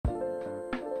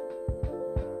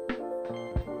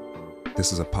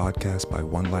This is a podcast by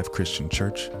One Life Christian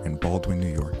Church in Baldwin,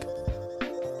 New York.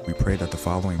 We pray that the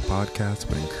following podcast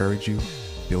would encourage you,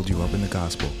 build you up in the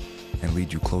gospel, and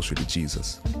lead you closer to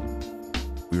Jesus.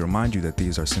 We remind you that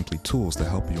these are simply tools to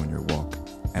help you in your walk,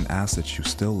 and ask that you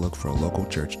still look for a local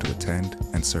church to attend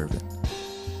and serve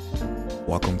in.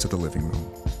 Welcome to the living room.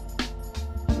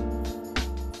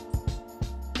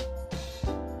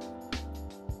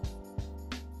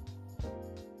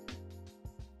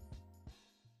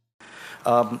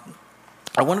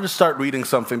 I wanted to start reading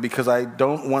something because I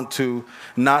don't want to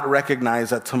not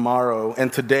recognize that tomorrow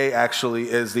and today actually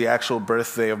is the actual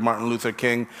birthday of Martin Luther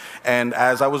King. And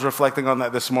as I was reflecting on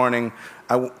that this morning,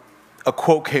 a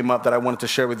quote came up that I wanted to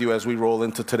share with you as we roll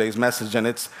into today's message. And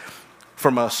it's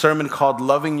from a sermon called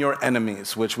Loving Your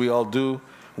Enemies, which we all do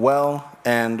well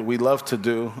and we love to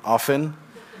do often.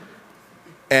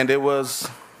 And it was,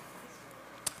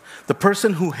 the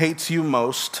person who hates you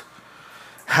most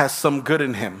has some good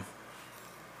in him.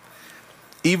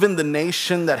 Even the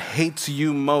nation that hates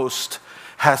you most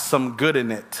has some good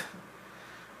in it.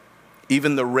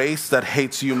 Even the race that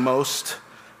hates you most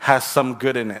has some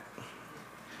good in it.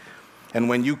 And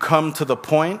when you come to the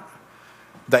point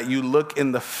that you look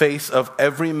in the face of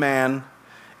every man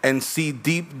and see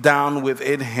deep down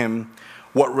within him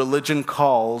what religion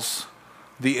calls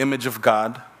the image of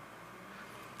God,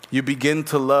 you begin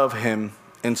to love him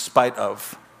in spite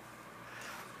of.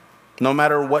 No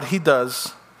matter what he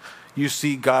does, you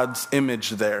see God's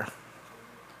image there.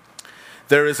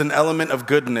 There is an element of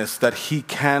goodness that he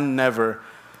can never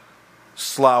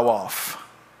slough off.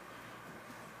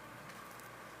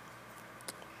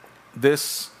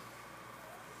 This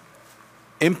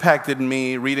impacted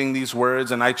me reading these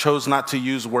words, and I chose not to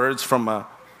use words from a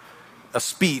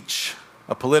speech,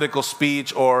 a political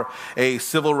speech or a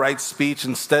civil rights speech,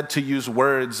 instead to use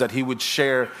words that he would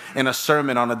share in a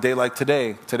sermon on a day like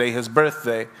today, his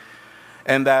birthday,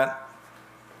 and that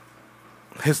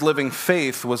his living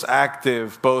faith was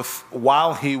active both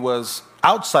while he was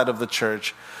outside of the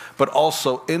church, but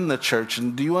also in the church.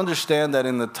 And do you understand that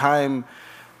in the time,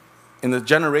 in the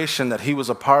generation that he was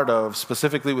a part of,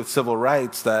 specifically with civil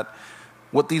rights, that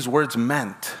what these words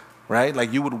meant? Right?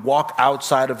 Like you would walk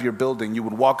outside of your building, you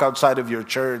would walk outside of your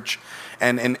church,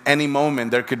 and in any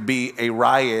moment there could be a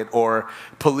riot or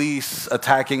police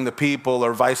attacking the people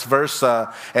or vice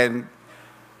versa. And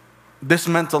this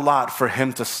meant a lot for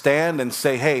him to stand and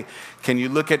say, hey, can you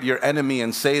look at your enemy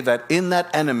and say that in that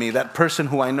enemy, that person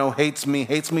who I know hates me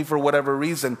for whatever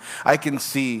reason, I can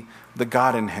see the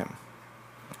God in him.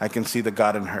 I can see the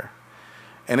God in her.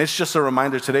 And it's just a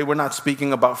reminder today, we're not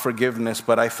speaking about forgiveness,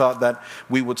 but I thought that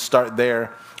we would start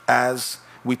there as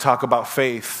we talk about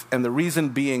faith. And the reason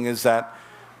being is that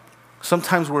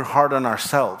sometimes we're hard on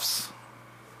ourselves.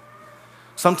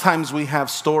 Sometimes we have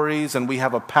stories and we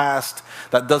have a past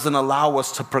that doesn't allow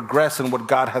us to progress in what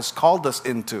God has called us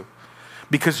into,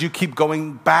 because you keep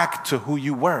going back to who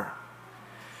you were.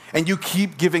 And you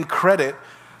keep giving credit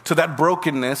to that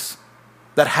brokenness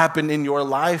that happened in your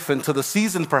life and to the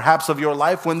season perhaps of your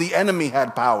life when the enemy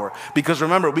had power. Because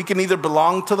remember, we can either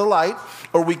belong to the light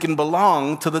or we can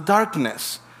belong to the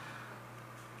darkness.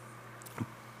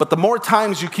 But the more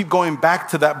times you keep going back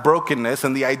to that brokenness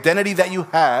and the identity that you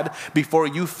had before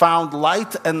you found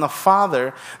light and the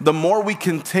Father, the more we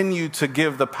continue to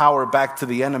give the power back to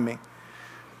the enemy.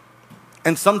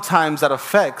 And sometimes that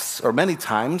affects, or many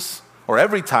times, or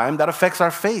every time, that affects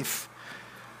our faith.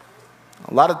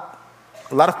 A lot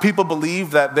of people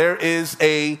believe that there is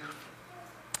a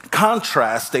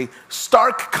contrast, a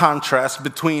stark contrast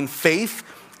between faith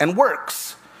and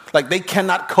works. Like they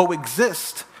cannot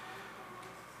coexist.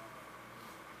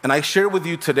 And I share with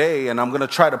you today, and I'm going to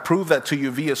try to prove that to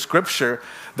you via scripture,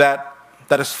 that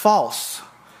is false.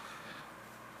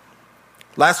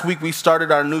 Last week we started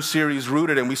our new series,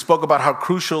 Rooted, and we spoke about how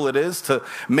crucial it is to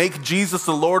make Jesus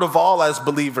the Lord of all as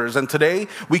believers. And today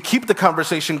we keep the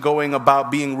conversation going about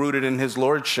being rooted in his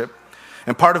lordship.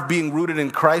 And part of being rooted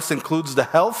in Christ includes the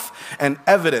health and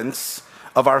evidence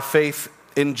of our faith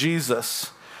in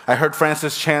Jesus. I heard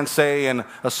Francis Chan say in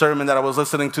a sermon that I was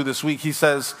listening to this week, he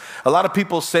says, a lot of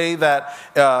people say that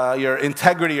your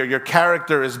integrity or your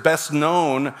character is best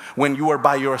known when you are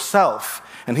by yourself.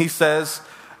 And he says,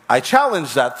 I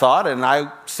challenge that thought, and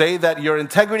I say that your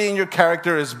integrity and your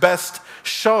character is best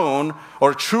shown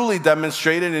or truly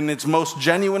demonstrated in its most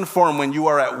genuine form when you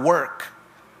are at work.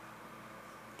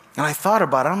 And I thought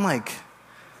about it. I'm like,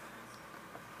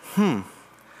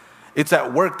 it's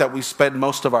at work that we spend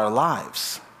most of our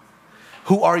lives.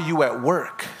 Who are you at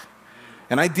work?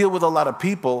 And I deal with a lot of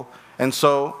people, and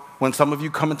so when some of you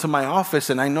come into my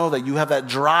office and I know that you have that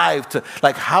drive to,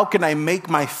 like, how can I make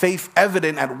my faith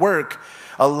evident at work?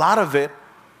 A lot of it,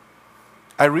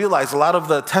 I realize a lot of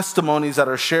the testimonies that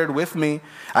are shared with me,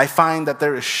 I find that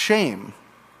there is shame.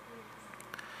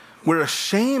 We're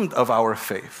ashamed of our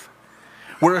faith.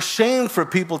 We're ashamed for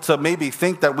people to maybe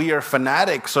think that we are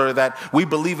fanatics or that we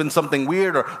believe in something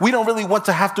weird, or we don't really want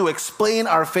to have to explain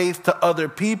our faith to other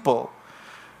people.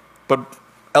 But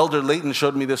Elder Layton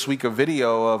showed me this week a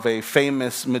video of a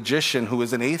famous magician who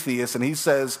is an atheist, and he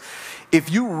says, if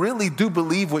you really do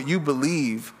believe what you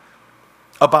believe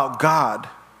about God,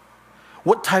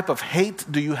 what type of hate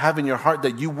do you have in your heart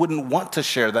that you wouldn't want to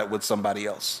share that with somebody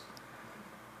else?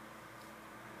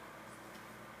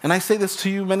 And I say this to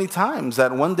you many times,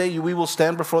 that one day we will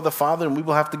stand before the Father and we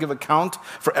will have to give account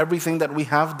for everything that we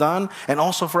have done and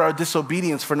also for our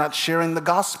disobedience for not sharing the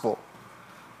gospel.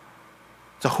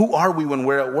 So who are we when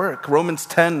we're at work? Romans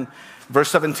 10, verse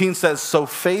 17 says, so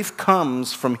faith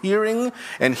comes from hearing,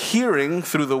 and hearing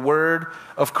through the word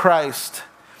of Christ.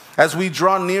 As we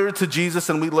draw nearer to Jesus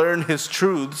and we learn his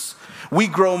truths, we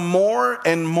grow more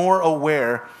and more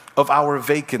aware of our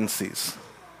vacancies.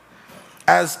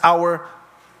 As our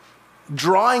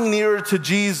drawing nearer to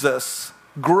Jesus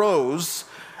grows,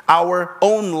 our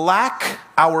own lack,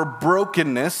 our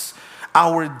brokenness,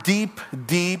 our deep,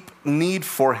 deep need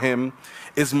for him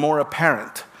is more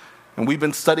apparent. And we've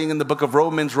been studying in the book of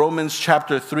Romans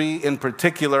chapter 3 in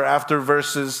particular, after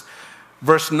verse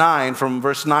 9, from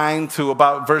verse 9 to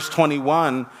about verse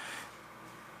 21,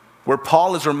 where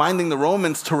Paul is reminding the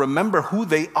Romans to remember who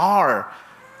they are.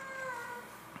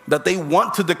 That they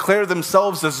want to declare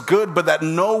themselves as good, but that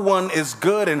no one is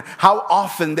good, and how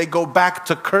often they go back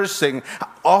to cursing, how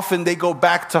often they go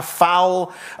back to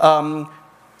foul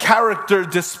character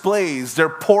displays, their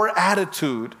poor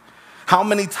attitude. How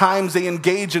many times they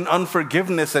engage in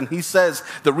unforgiveness, and he says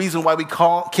the reason why we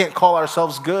can't call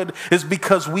ourselves good is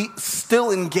because we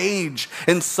still engage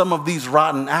in some of these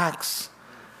rotten acts.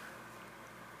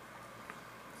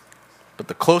 But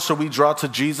the closer we draw to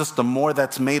Jesus, the more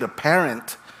that's made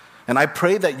apparent. And I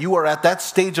pray that you are at that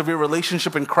stage of your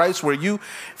relationship in Christ where you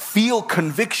feel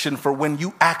conviction for when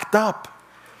you act up.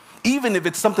 Even if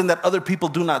it's something that other people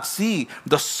do not see,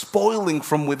 the spoiling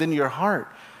from within your heart.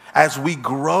 As we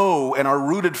grow and are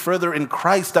rooted further in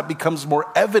Christ, that becomes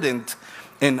more evident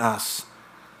in us.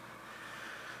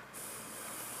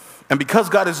 And because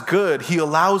God is good, he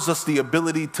allows us the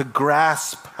ability to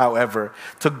grasp, however,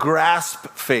 to grasp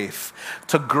faith,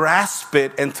 to grasp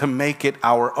it and to make it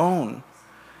our own.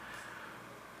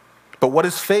 But what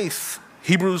is faith?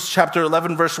 Hebrews chapter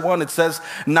 11, verse 1, it says,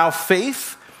 now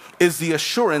faith is the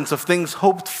assurance of things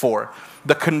hoped for,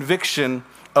 the conviction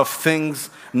of things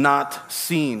not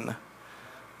seen.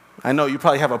 I know you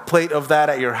probably have a plate of that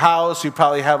at your house. You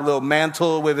probably have a little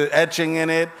mantle with an etching in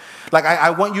it. Like, I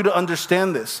want you to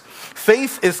understand this.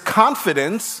 Faith is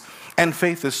confidence and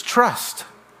faith is trust.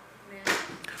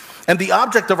 And the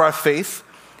object of our faith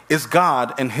is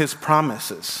God and his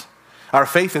promises. Our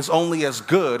faith is only as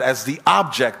good as the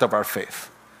object of our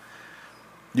faith.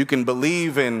 You can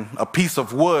believe in a piece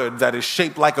of wood that is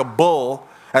shaped like a bull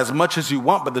as much as you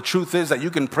want, but the truth is that you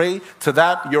can pray to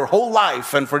that your whole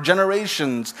life and for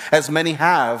generations, as many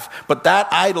have, but that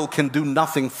idol can do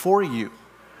nothing for you.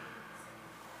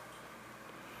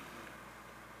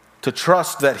 To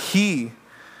trust that he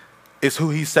is who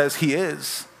he says he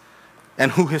is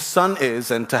and who his son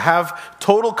is, and to have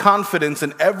total confidence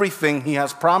in everything he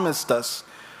has promised us.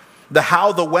 The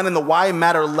how, the when, and the why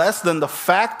matter less than the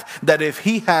fact that if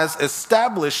he has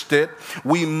established it,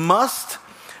 we must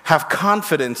have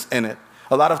confidence in it.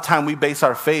 A lot of time we base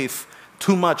our faith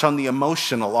too much on the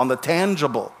emotional, on the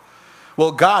tangible.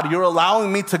 Well, God, you're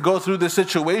allowing me to go through this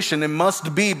situation. It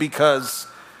must be because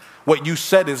what you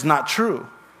said is not true.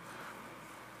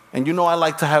 And you know I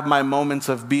like to have my moments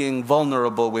of being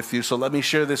vulnerable with you, so let me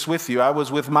share this with you. I was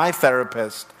with my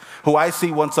therapist, who I see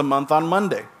once a month on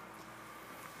Monday.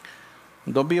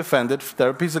 Don't be offended.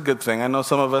 Therapy's a good thing. I know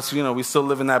some of us, we still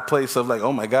live in that place of like,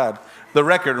 oh my God. The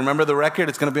record, remember the record?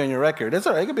 It's going to be on your record. It's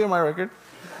all right, it can be on my record.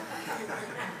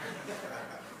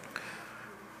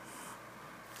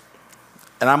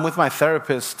 And I'm with my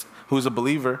therapist, who's a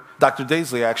believer, Dr.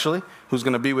 Daisley actually, who's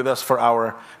going to be with us for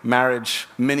our marriage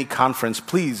mini conference.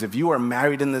 Please, if you are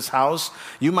married in this house,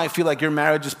 you might feel like your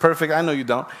marriage is perfect. I know you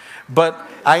don't. But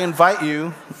I invite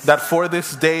you that for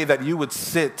this day that you would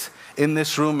sit in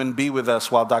this room and be with us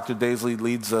while Dr. Daisley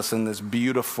leads us in this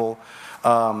beautiful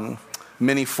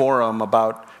mini forum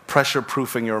about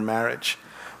pressure-proofing your marriage.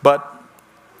 But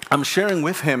I'm sharing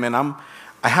with him, and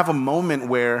I have a moment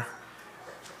where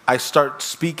I start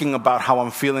speaking about how I'm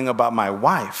feeling about my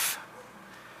wife.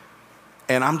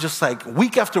 And I'm just like,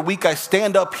 week after week, I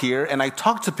stand up here and I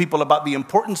talk to people about the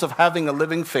importance of having a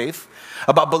living faith,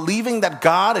 about believing that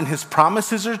God and his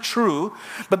promises are true.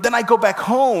 But then I go back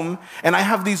home and I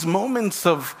have these moments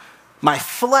of my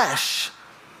flesh,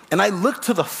 and I look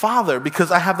to the Father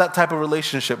because I have that type of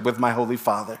relationship with my Holy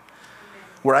Father,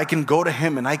 where I can go to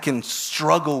him and I can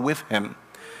struggle with him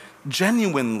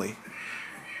genuinely.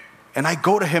 And I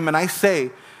go to him and I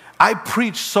say, I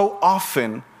preach so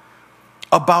often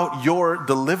about your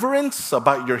deliverance,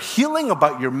 about your healing,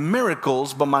 about your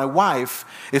miracles, but my wife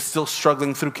is still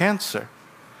struggling through cancer.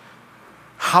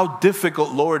 How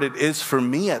difficult, Lord, it is for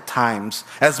me at times,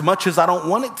 as much as I don't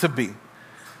want it to be.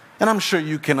 And I'm sure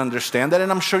you can understand that,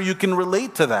 and I'm sure you can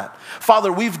relate to that. Father,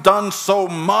 we've done so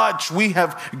much. We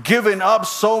have given up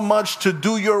so much to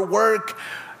do your work.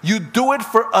 You do it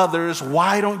for others.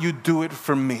 Why don't you do it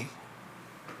for me?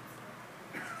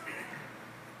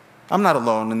 I'm not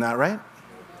alone in that, right?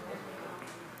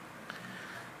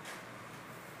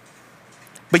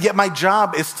 But yet my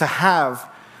job is to have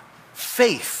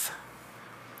faith,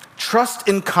 trust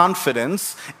and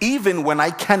confidence, even when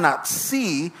I cannot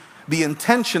see the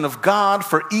intention of God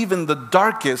for even the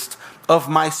darkest of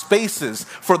my spaces,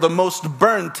 for the most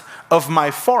burnt of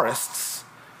my forests.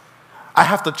 I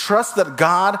have to trust that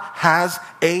God has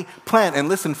a plan. And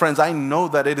listen, friends, I know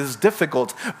that it is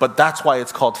difficult, but that's why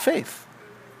it's called faith.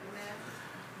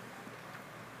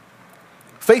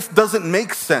 Faith doesn't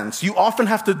make sense. You often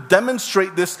have to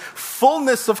demonstrate this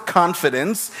fullness of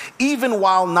confidence, even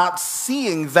while not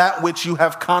seeing that which you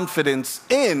have confidence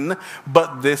in,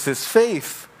 but this is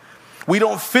faith. We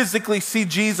don't physically see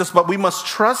Jesus, but we must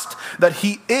trust that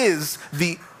he is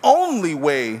the only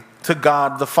way to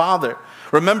God the Father.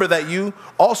 Remember that you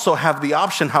also have the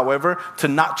option, however, to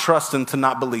not trust and to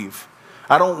not believe.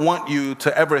 I don't want you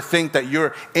to ever think that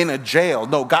you're in a jail.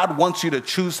 No, God wants you to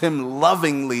choose him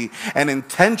lovingly and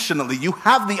intentionally. You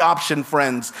have the option,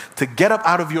 friends, to get up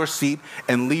out of your seat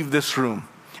and leave this room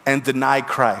and deny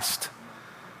Christ.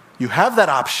 You have that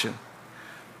option.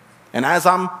 And as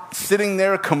I'm sitting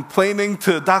there complaining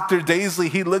to Dr. Daisley,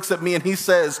 he looks at me and he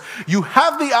says, you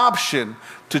have the option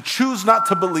to choose not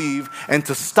to believe and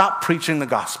to stop preaching the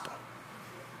gospel.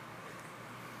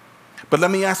 But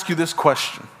let me ask you this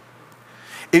question.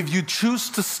 If you choose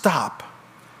to stop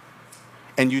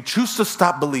and you choose to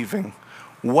stop believing,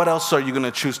 what else are you going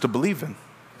to choose to believe in?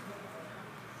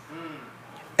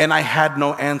 And I had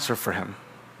no answer for him.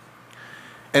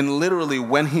 And literally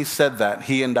when he said that,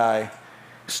 he and I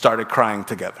started crying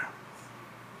together.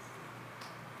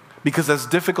 Because as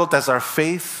difficult as our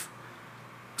faith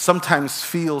sometimes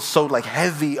feels so like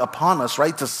heavy upon us,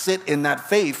 right? To sit in that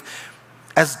faith,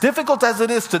 as difficult as it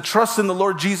is to trust in the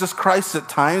Lord Jesus Christ at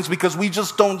times because we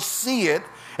just don't see it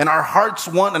and our hearts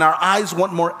want and our eyes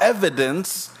want more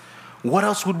evidence, what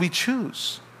else would we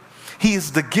choose? He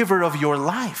is the giver of your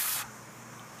life.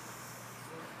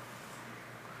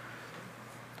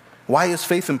 Why is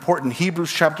faith important?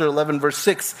 Hebrews chapter 11, verse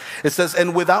 6, it says,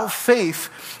 and without faith,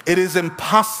 it is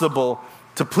impossible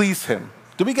to please him.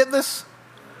 Do we get this?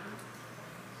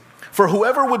 For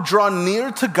whoever would draw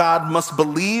near to God must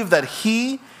believe that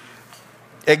he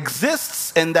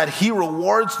exists and that he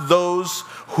rewards those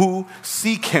who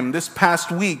seek him. This past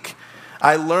week,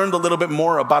 I learned a little bit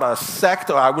more about a sect,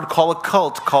 or I would call a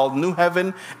cult, called New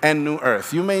Heaven and New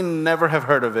Earth. You may never have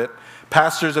heard of it.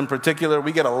 Pastors in particular,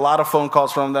 we get a lot of phone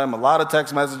calls from them, a lot of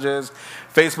text messages,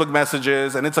 Facebook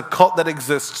messages, and it's a cult that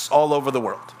exists all over the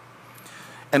world.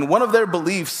 And one of their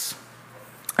beliefs,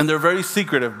 and they're very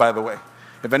secretive, by the way.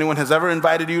 If anyone has ever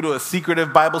invited you to a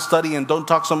secretive Bible study and don't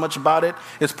talk so much about it,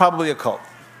 it's probably a cult.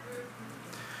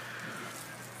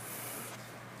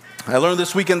 I learned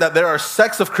this weekend that there are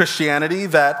sects of Christianity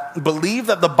that believe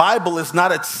that the Bible is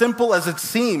not as simple as it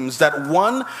seems, that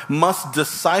one must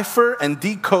decipher and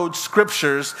decode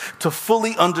scriptures to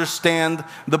fully understand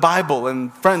the Bible.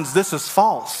 And friends, this is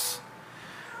false.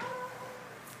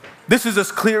 This is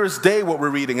as clear as day what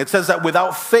we're reading. It says that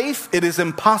without faith, it is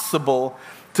impossible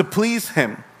to please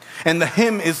him, and the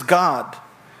him is God.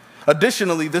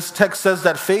 Additionally, this text says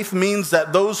that faith means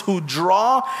that those who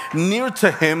draw near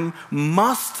to him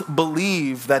must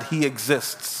believe that he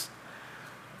exists.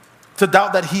 To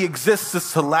doubt that he exists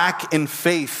is to lack in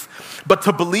faith, but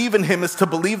to believe in him is to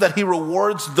believe that he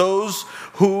rewards those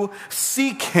who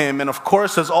seek him. And of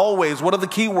course, as always, what are the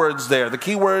key words there? The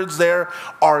key words there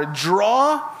are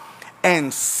draw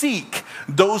and seek.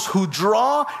 Those who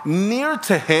draw near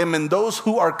to him and those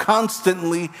who are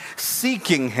constantly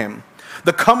seeking him.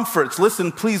 The comforts,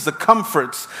 listen please, the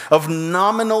comforts of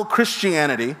nominal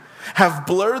Christianity have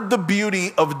blurred the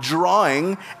beauty of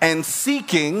drawing and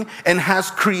seeking and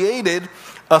has created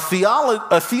a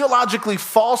theologically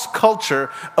false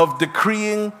culture of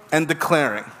decreeing and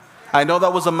declaring. I know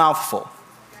that was a mouthful.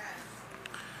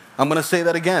 I'm going to say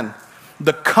that again.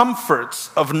 The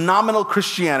comforts of nominal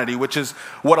Christianity, which is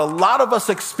what a lot of us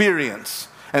experience.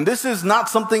 And this is not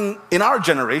something in our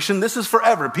generation. This is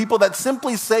forever. People that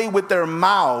simply say with their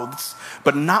mouths,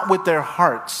 but not with their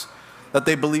hearts, that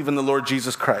they believe in the Lord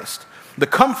Jesus Christ. The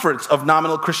comforts of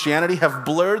nominal Christianity have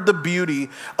blurred the beauty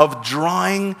of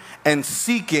drawing and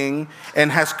seeking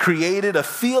and has created a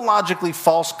theologically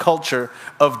false culture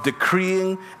of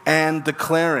decreeing and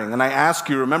declaring. And I ask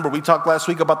you, remember, we talked last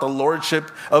week about the lordship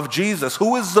of Jesus.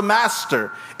 Who is the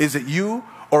master? Is it you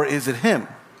or is it him?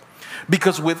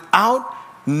 Because without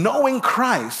knowing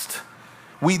Christ,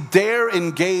 we dare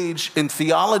engage in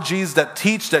theologies that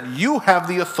teach that you have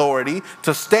the authority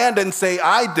to stand and say,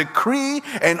 I decree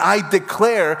and I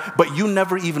declare, but you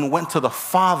never even went to the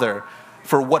Father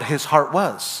for what his heart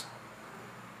was.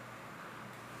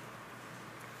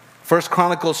 1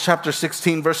 Chronicles chapter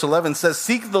 16, verse 11 says,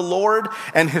 seek the Lord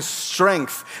and his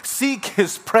strength. Seek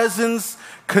his presence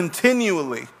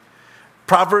continually.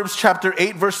 Proverbs chapter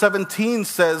 8, verse 17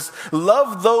 says,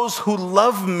 love those who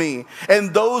love me,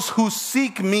 and those who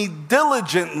seek me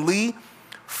diligently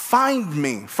find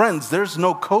me. Friends, there's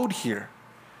no code here.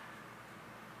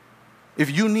 If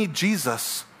you need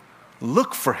Jesus,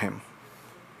 look for him.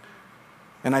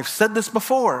 And I've said this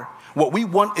before. What we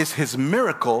want is his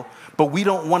miracle, but we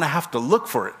don't want to have to look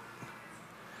for it.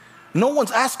 No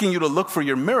one's asking you to look for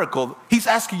your miracle. He's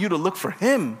asking you to look for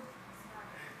him.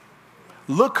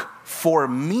 Look for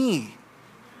me.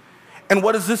 And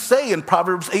what does this say in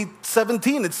Proverbs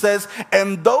 8:17? It says,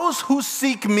 and those who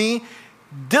seek me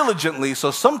diligently.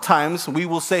 So sometimes we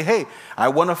will say, hey, I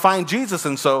want to find Jesus.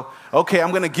 And so, okay,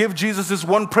 I'm going to give Jesus this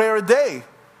one prayer a day.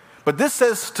 But this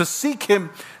says to seek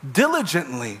him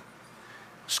diligently.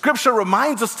 Scripture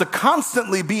reminds us to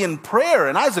constantly be in prayer.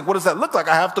 And Isaac, what does that look like?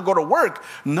 I have to go to work.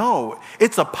 No,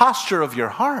 it's a posture of your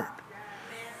heart.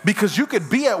 Because you could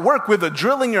be at work with a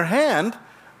drill in your hand.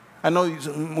 I know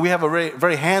we have a very,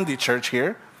 very handy church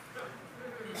here.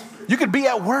 You could be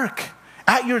at work,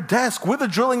 at your desk, with a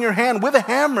drill in your hand, with a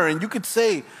hammer, and you could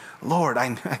say, Lord,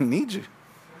 I need you.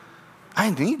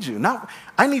 I need you. Now,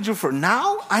 I need you for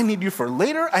now. I need you for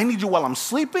later. I need you while I'm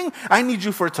sleeping. I need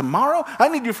you for tomorrow. I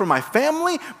need you for my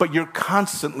family. But you're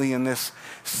constantly in this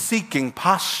seeking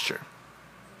posture.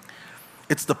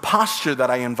 It's the posture that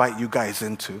I invite you guys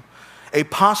into. A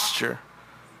posture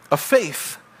of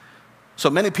faith. So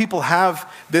many people have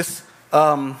this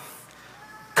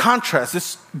contrast,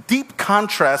 this deep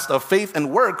contrast of faith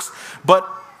and works, but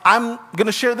I'm going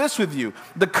to share this with you.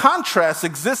 The contrast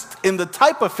exists in the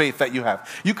type of faith that you have.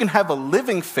 You can have a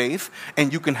living faith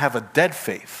and you can have a dead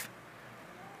faith.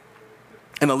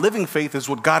 And a living faith is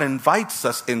what God invites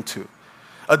us into.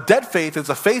 A dead faith is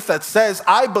a faith that says,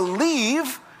 I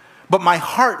believe, but my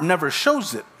heart never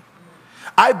shows it.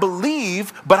 I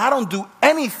believe, but I don't do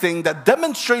anything that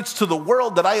demonstrates to the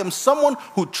world that I am someone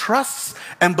who trusts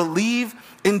and believes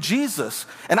in Jesus.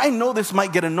 And I know this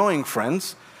might get annoying,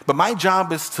 friends, but my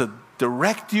job is to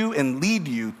direct you and lead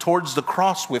you towards the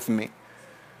cross with me.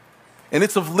 And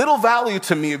it's of little value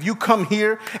to me if you come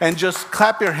here and just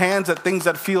clap your hands at things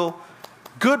that feel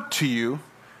good to you.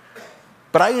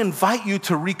 But I invite you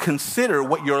to reconsider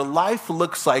what your life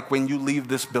looks like when you leave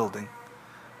this building.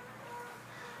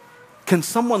 Can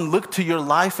someone look to your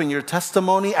life and your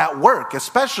testimony at work,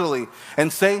 especially,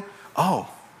 and say, oh,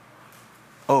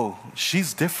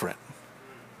 she's different.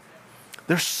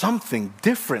 There's something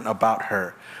different about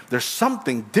her. There's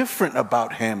something different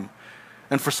about him.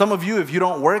 And for some of you, if you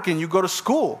don't work and you go to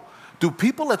school, do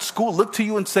people at school look to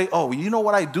you and say, oh, you know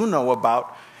what I do know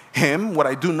about him, what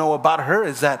I do know about her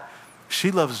is that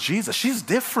she loves Jesus. She's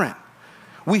different.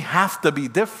 We have to be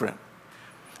different.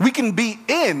 We can be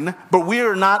in, but we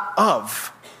are not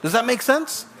of. Does that make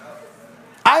sense?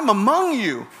 I'm among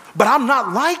you, but I'm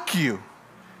not like you.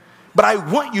 But I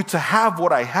want you to have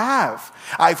what I have.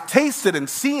 I've tasted and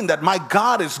seen that my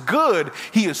God is good.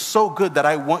 He is so good that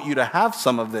I want you to have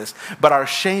some of this. But our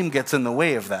shame gets in the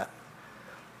way of that.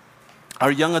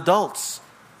 Our young adults,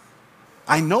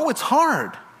 I know it's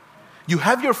hard. You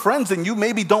have your friends and you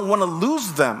maybe don't want to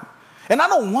lose them. And I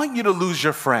don't want you to lose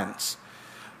your friends.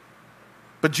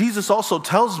 But Jesus also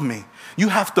tells me, you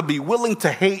have to be willing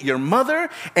to hate your mother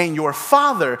and your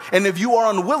father. And if you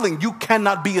are unwilling, you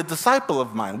cannot be a disciple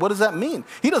of mine. What does that mean?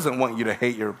 He doesn't want you to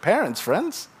hate your parents,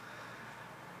 friends.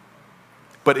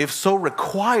 But if so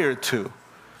required to,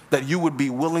 that you would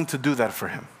be willing to do that for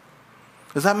him.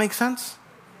 Does that make sense?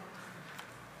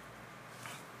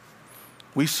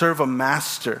 We serve a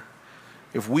master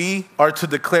If we are to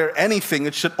declare anything,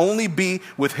 it should only be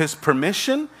with his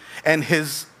permission and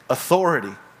his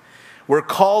authority. We're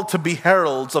called to be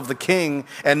heralds of the King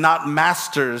and not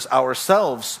masters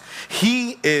ourselves.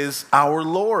 He is our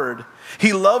Lord.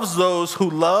 He loves those who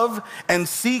love and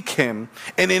seek him,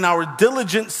 and in our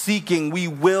diligent seeking, we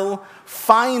will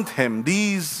find him.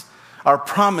 These are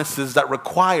promises that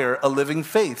require a living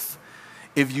faith.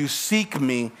 If you seek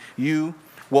me, you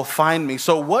will find me.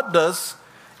 So what does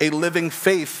a living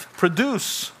faith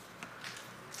produce?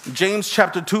 James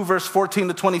chapter 2, verse 14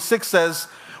 to 26 says,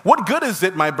 "What good is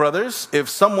it, my brothers, if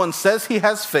someone says he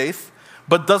has faith,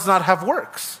 but does not have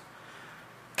works?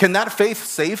 Can that faith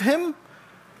save him?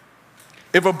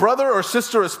 If a brother or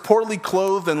sister is poorly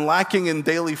clothed and lacking in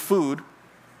daily food,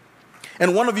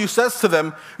 and one of you says to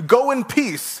them, 'Go in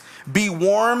peace, be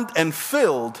warmed and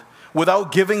filled,'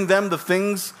 without giving them the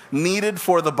things needed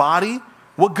for the body,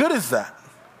 what good is that?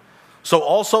 So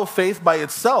also faith by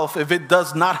itself, if it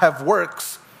does not have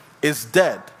works, is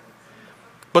dead.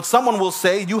 But someone will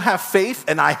say, 'You have faith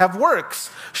and I have works.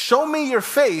 Show me your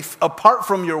faith apart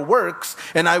from your works,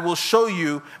 and I will show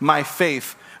you my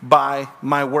faith by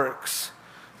my works.'"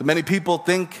 Many people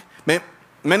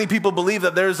believe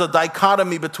that there is a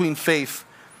dichotomy between faith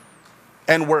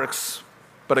and works.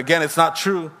 But again, it's not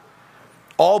true.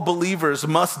 All believers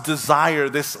must desire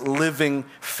this living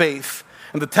faith.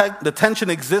 And the tension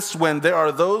exists when there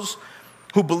are those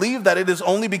who believe that it is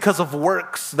only because of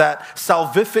works that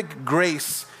salvific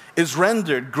grace is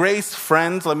rendered. Grace,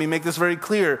 friends, let me make this very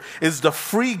clear, is the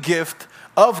free gift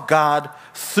of God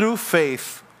through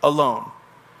faith alone.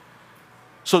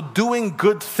 So doing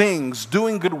good things,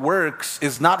 doing good works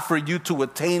is not for you to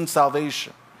attain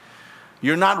salvation.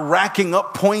 You're not racking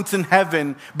up points in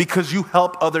heaven because you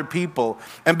help other people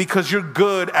and because you're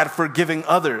good at forgiving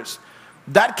others.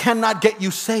 That cannot get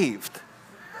you saved.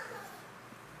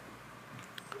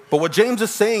 But what James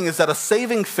is saying is that a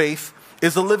saving faith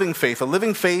is a living faith. A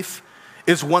living faith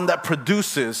is one that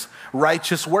produces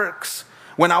righteous works.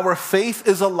 When our faith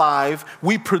is alive,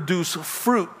 we produce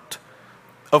fruit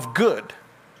of good.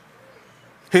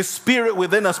 His spirit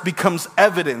within us becomes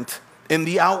evident in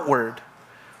the outward.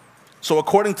 So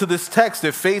according to this text,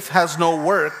 if faith has no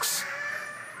works,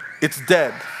 it's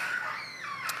dead.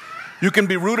 You can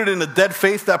be rooted in a dead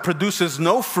faith that produces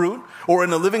no fruit, or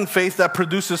in a living faith that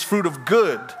produces fruit of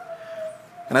good.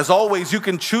 And as always, you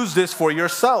can choose this for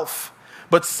yourself.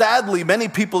 But sadly, many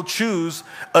people choose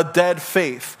a dead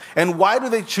faith. And why do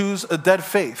they choose a dead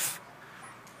faith?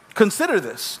 Consider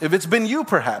this. If it's been you,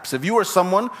 perhaps, if you are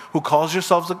someone who calls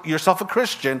yourself a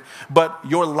Christian, but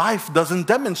your life doesn't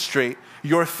demonstrate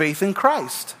your faith in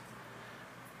Christ.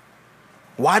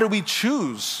 Why do we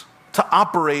choose to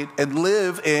operate and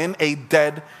live in a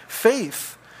dead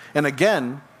faith? And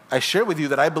again, I share with you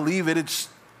that I believe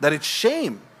that it's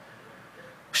shame.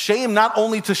 Shame not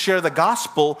only to share the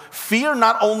gospel, fear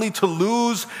not only to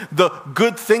lose the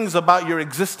good things about your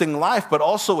existing life, but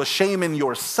also a shame in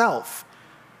yourself.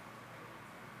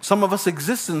 Some of us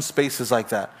exist in spaces like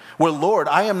that, where, Lord,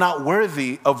 I am not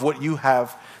worthy of what you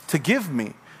have to give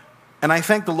me. And I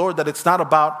thank the Lord that it's not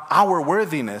about our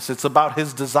worthiness, it's about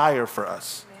his desire for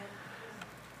us.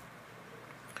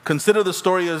 Consider the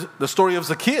story of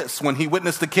Zacchaeus when he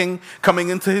witnessed the king coming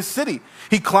into his city.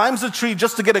 He climbs a tree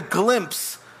just to get a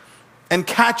glimpse and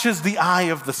catches the eye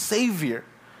of the Savior.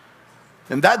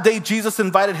 And that day, Jesus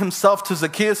invited himself to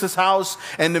Zacchaeus' house,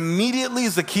 and immediately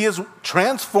Zacchaeus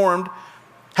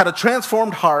had a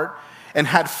transformed heart and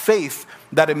had faith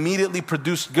that immediately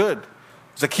produced good.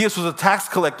 Zacchaeus was a tax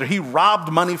collector. He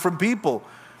robbed money from people.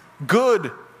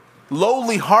 Good,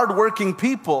 lowly, hardworking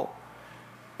people.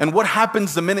 And what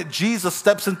happens the minute Jesus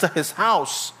steps into his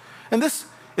house? And this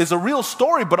is a real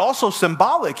story, but also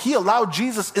symbolic. He allowed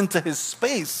Jesus into his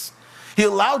space. He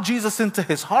allowed Jesus into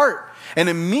his heart. And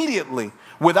immediately,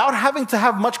 without having to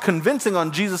have much convincing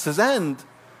on Jesus' end,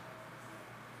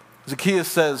 Zacchaeus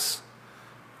says,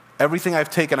 "Everything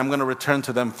I've taken, I'm going to return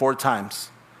to them 4 times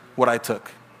what I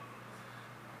took."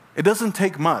 It doesn't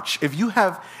take much. If you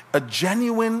have a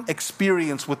genuine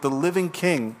experience with the living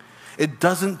King, it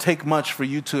doesn't take much for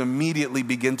you to immediately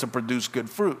begin to produce good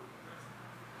fruit.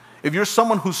 If you're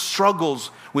someone who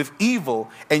struggles with evil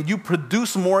and you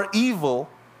produce more evil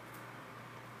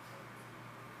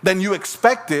than you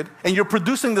expected, and you're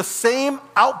producing the same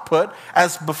output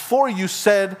as before you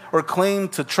said or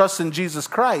claimed to trust in Jesus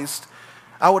Christ,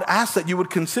 I would ask that you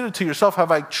would consider to yourself,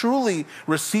 have I truly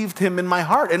received him in my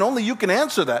heart? And only you can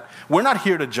answer that. We're not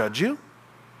here to judge you.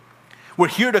 We're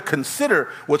here to consider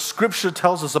what Scripture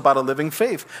tells us about a living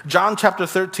faith. John chapter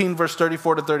 13, verse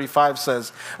 34 to 35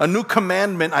 says, "A new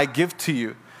commandment I give to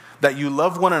you, that you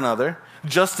love one another,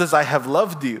 just as I have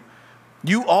loved you.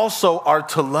 You also are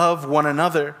to love one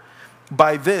another.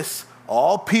 By this,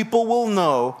 all people will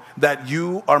know that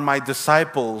you are my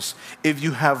disciples, if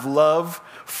you have love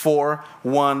for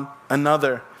one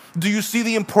another. Do you see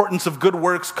the importance of good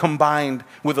works combined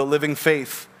with a living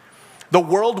faith? The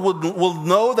world will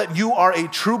know that you are a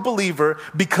true believer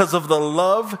because of the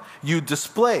love you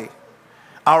display.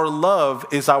 Our love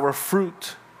is our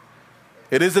fruit.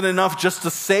 It isn't enough just to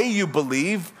say you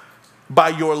believe. By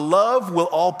your love will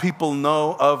all people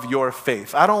know of your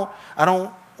faith. I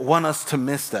don't want us to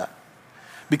miss that,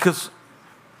 because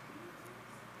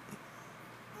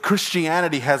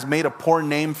Christianity has made a poor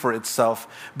name for itself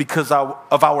because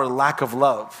of our lack of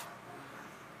love.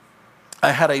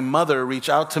 I had a mother reach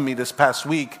out to me this past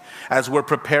week as we're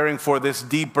preparing for this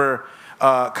deeper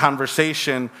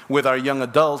conversation with our young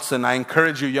adults. And I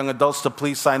encourage you, young adults, to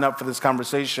please sign up for this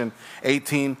conversation,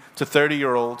 18 to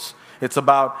 30-year-olds. It's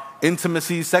about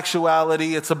intimacy,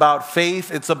 sexuality. It's about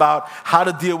faith. It's about how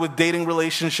to deal with dating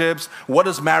relationships. What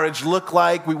does marriage look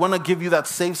like? We want to give you that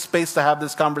safe space to have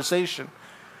this conversation.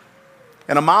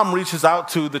 And a mom reaches out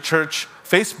to the church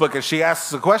Facebook and she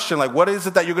asks a question like, what is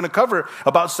it that you're going to cover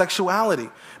about sexuality?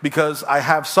 Because I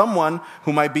have someone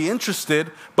who might be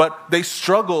interested, but they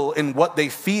struggle in what they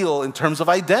feel in terms of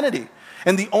identity.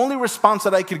 And the only response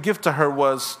that I could give to her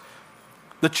was,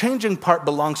 the changing part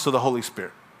belongs to the Holy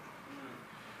Spirit.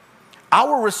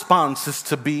 Our response is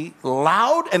to be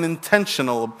loud and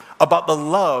intentional about the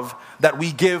love that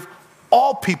we give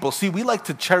all people. See, we like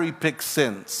to cherry pick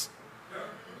sins.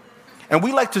 And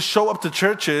we like to show up to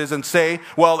churches and say,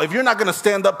 well, if you're not going to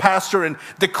stand up, pastor, and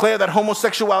declare that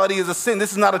homosexuality is a sin,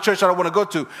 this is not a church I want to go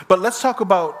to. But let's talk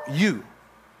about you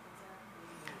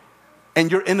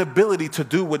and your inability to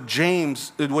do what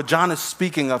John is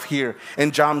speaking of here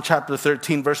in John chapter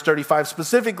 13, verse 35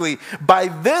 specifically. By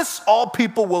this, all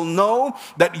people will know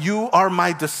that you are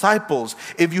my disciples,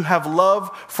 if you have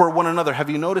love for one another. Have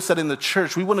you noticed that in the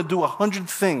church, we want to do 100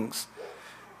 things,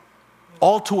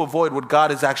 all to avoid what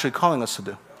God is actually calling us to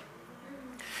do?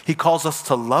 He calls us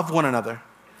to love one another.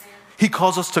 He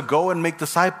calls us to go and make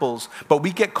disciples, but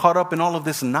we get caught up in all of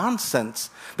this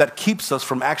nonsense that keeps us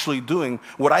from actually doing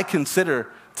what I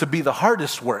consider to be the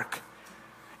hardest work.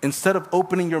 Instead of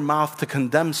opening your mouth to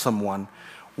condemn someone,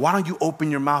 why don't you open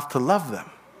your mouth to love them?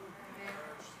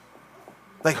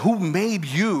 Like, who made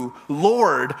you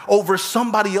Lord over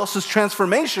somebody else's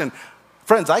transformation?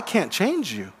 Friends, I can't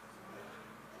change you.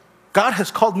 God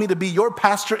has called me to be your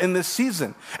pastor in this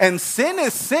season. And sin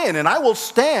is sin, and I will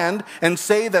stand and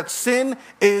say that sin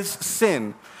is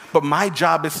sin. But my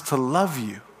job is to love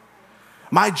you.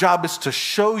 My job is to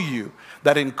show you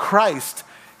that in Christ,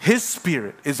 His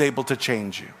Spirit is able to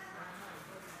change you.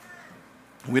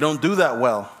 We don't do that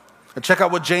well. And check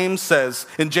out what James says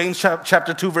in James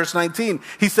chapter 2, verse 19.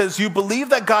 He says, you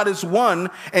believe that God is one,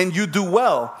 and you do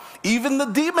well. Even the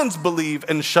demons believe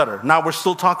and shudder. Now we're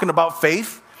still talking about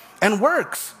faith and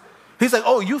works. He's like,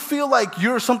 oh, you feel like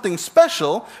you're something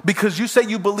special because you say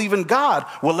you believe in God.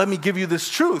 Well, let me give you this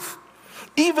truth.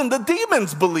 Even the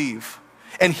demons believe.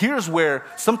 And here's where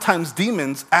sometimes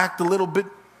demons act a little bit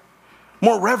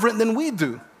more reverent than we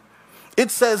do.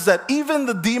 It says that even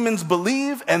the demons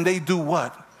believe, and they do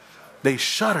what? They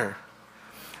shudder.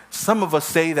 Some of us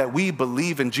say that we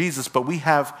believe in Jesus, but we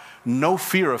have no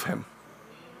fear of Him.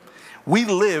 We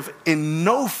live in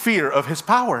no fear of His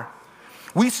power.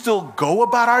 We still go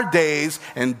about our days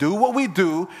and do what we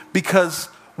do because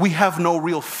we have no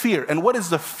real fear. And what is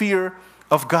the fear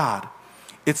of God?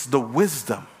 It's the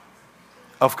wisdom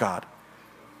of God.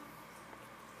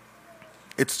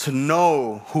 It's to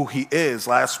know who He is.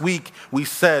 Last week we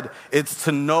said it's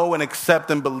to know and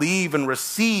accept and believe and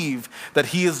receive that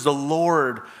He is the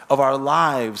Lord of our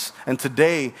lives. And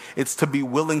today it's to be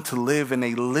willing to live in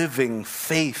a living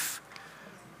faith.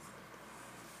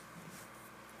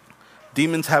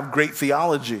 Demons have great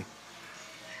theology.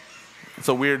 It's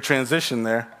a weird transition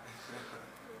there.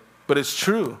 But it's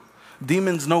true.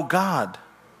 Demons know God.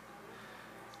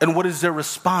 And what is their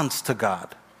response to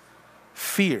God?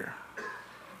 Fear.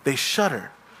 They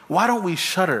shudder. Why don't we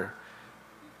shudder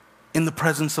in the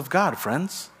presence of God,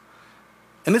 friends?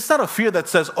 And it's not a fear that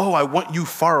says, oh, I want you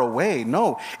far away.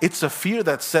 No, it's a fear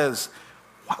that says,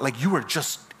 like you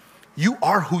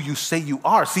are who you say you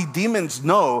are. See, demons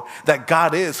know that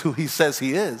God is who He says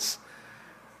He is.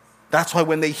 That's why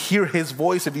when they hear His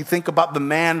voice, if you think about the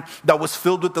man that was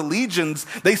filled with the legions,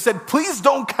 they said, please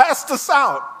don't cast us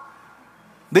out.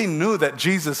 They knew that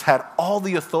Jesus had all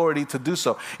the authority to do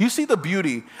so. You see the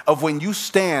beauty of when you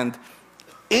stand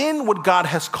in what God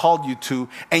has called you to,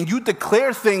 and you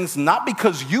declare things not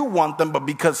because you want them, but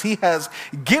because he has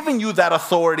given you that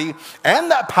authority and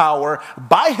that power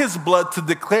by his blood to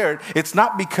declare it, it's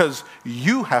not because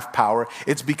you have power,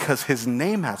 it's because his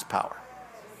name has power.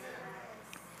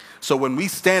 So when we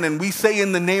stand and we say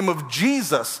in the name of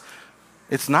Jesus,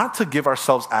 it's not to give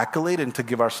ourselves accolade and to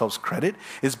give ourselves credit.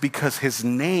 It's because his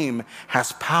name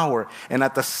has power. And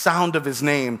at the sound of his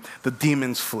name, the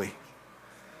demons flee.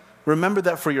 Remember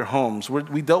that for your homes.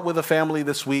 We dealt with a family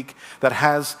this week that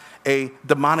has a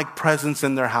demonic presence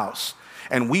in their house.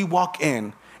 And we walk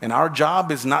in, and our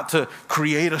job is not to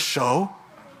create a show.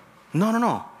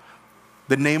 No.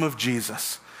 The name of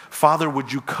Jesus. Father,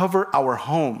 would you cover our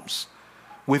homes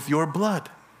with your blood?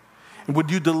 And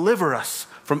would you deliver us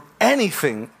from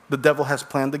anything the devil has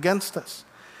planned against us?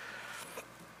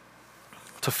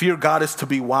 To fear God is to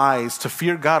be wise. To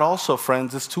fear God also,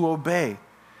 friends, is to obey.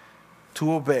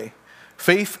 To obey.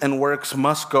 Faith and works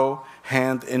must go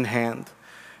hand in hand.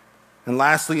 And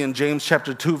lastly, in James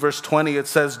chapter 2, verse 20, it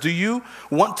says, do you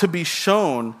want to be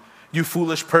shown, you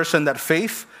foolish person, that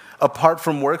faith apart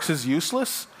from works is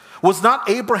useless? Was not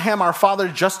Abraham our father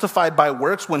justified by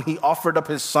works when he offered up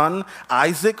his son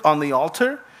Isaac on the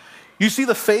altar? You see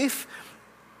that faith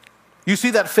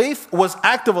was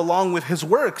active along with his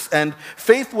works, and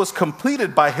faith was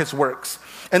completed by his works.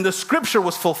 And the scripture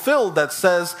was fulfilled that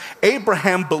says,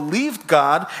 Abraham believed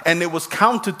God, and it was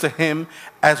counted to him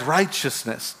as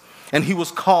righteousness. And he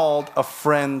was called a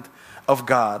friend of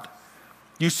God.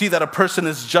 You see that a person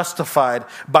is justified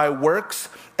by works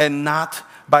and not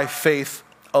by faith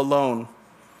alone.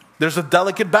 There's a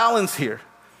delicate balance here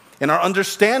in our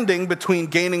understanding between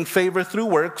gaining favor through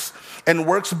works and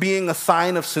works being a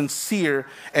sign of sincere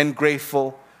and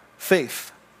grateful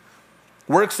faith.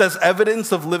 Works as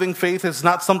evidence of living faith is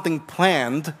not something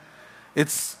planned,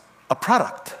 it's a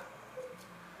product,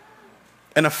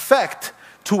 an effect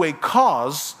to a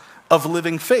cause of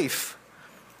living faith.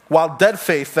 While dead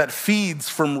faith that feeds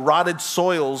from rotted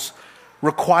soils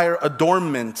require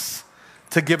adornments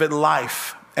to give it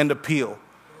life and appeal.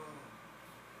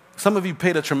 Some of you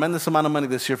paid a tremendous amount of money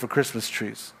this year for Christmas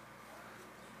trees.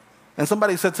 And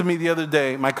somebody said to me the other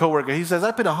day, my coworker, he says,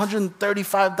 I paid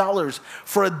 $135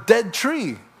 for a dead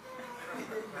tree.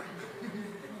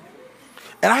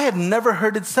 And I had never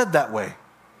heard it said that way.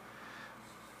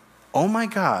 Oh my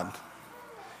God,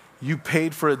 you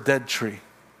paid for a dead tree.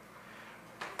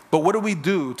 But what do we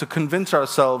do to convince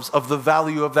ourselves of the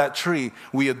value of that tree?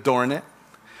 We adorn it.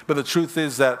 But the truth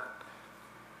is that,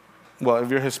 well,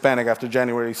 if you're Hispanic, after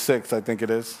January 6th, I think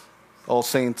it is, All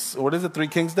Saints, what is it, Three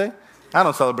Kings Day? I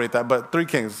don't celebrate that, but Three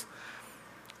Kings.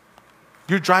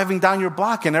 You're driving down your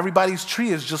block and everybody's tree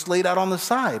is just laid out on the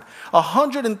side.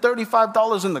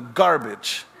 $135 in the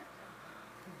garbage.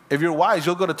 If you're wise,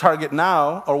 you'll go to Target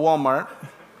now or Walmart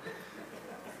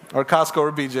or Costco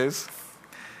or BJ's,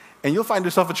 and you'll find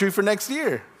yourself a tree for next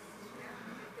year.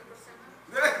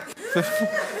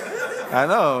 I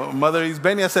know. Mother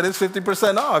Isbenia said it's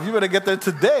 50% off. You better get there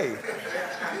today.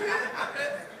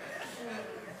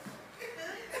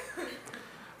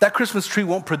 That Christmas tree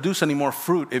won't produce any more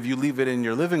fruit if you leave it in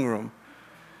your living room.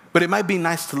 But it might be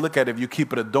nice to look at if you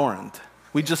keep it adorned.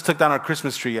 We just took down our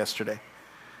Christmas tree yesterday.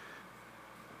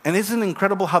 And isn't it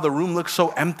incredible how the room looks so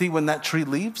empty when that tree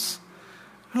leaves?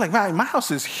 You're like, man, my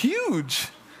house is huge.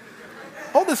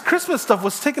 All this Christmas stuff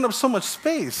was taking up so much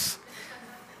space.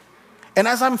 And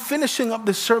as I'm finishing up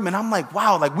this sermon, I'm like,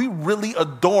 wow, like we really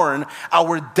adorn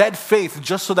our dead faith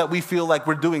just so that we feel like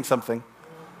we're doing something.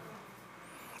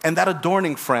 And that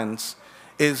adorning, friends,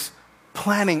 is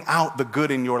planning out the good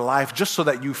in your life just so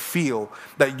that you feel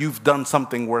that you've done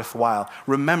something worthwhile.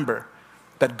 Remember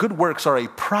that good works are a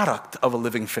product of a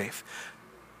living faith.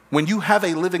 When you have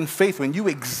a living faith, when you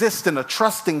exist in a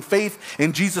trusting faith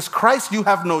in Jesus Christ, you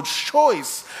have no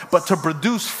choice but to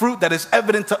produce fruit that is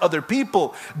evident to other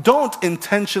people. Don't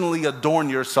intentionally adorn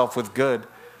yourself with good,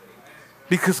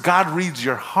 because God reads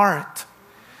your heart.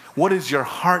 What is your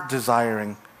heart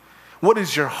desiring? What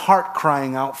is your heart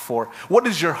crying out for? What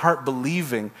is your heart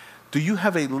believing? Do you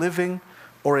have a living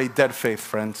or a dead faith,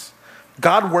 friends?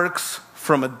 Good works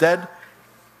from a dead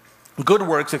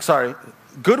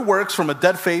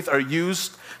faith are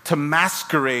used to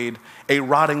masquerade a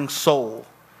rotting soul,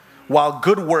 while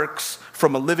good works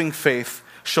from a living faith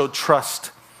show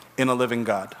trust in a living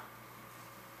God.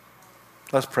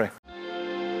 Let's pray.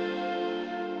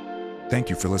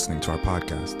 Thank you for listening to our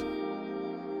podcast.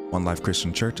 One Life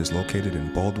Christian Church is located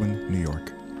in Baldwin, New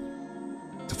York.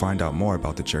 To find out more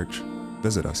about the church,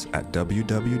 visit us at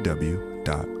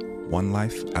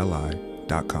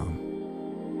www.onelifeli.com.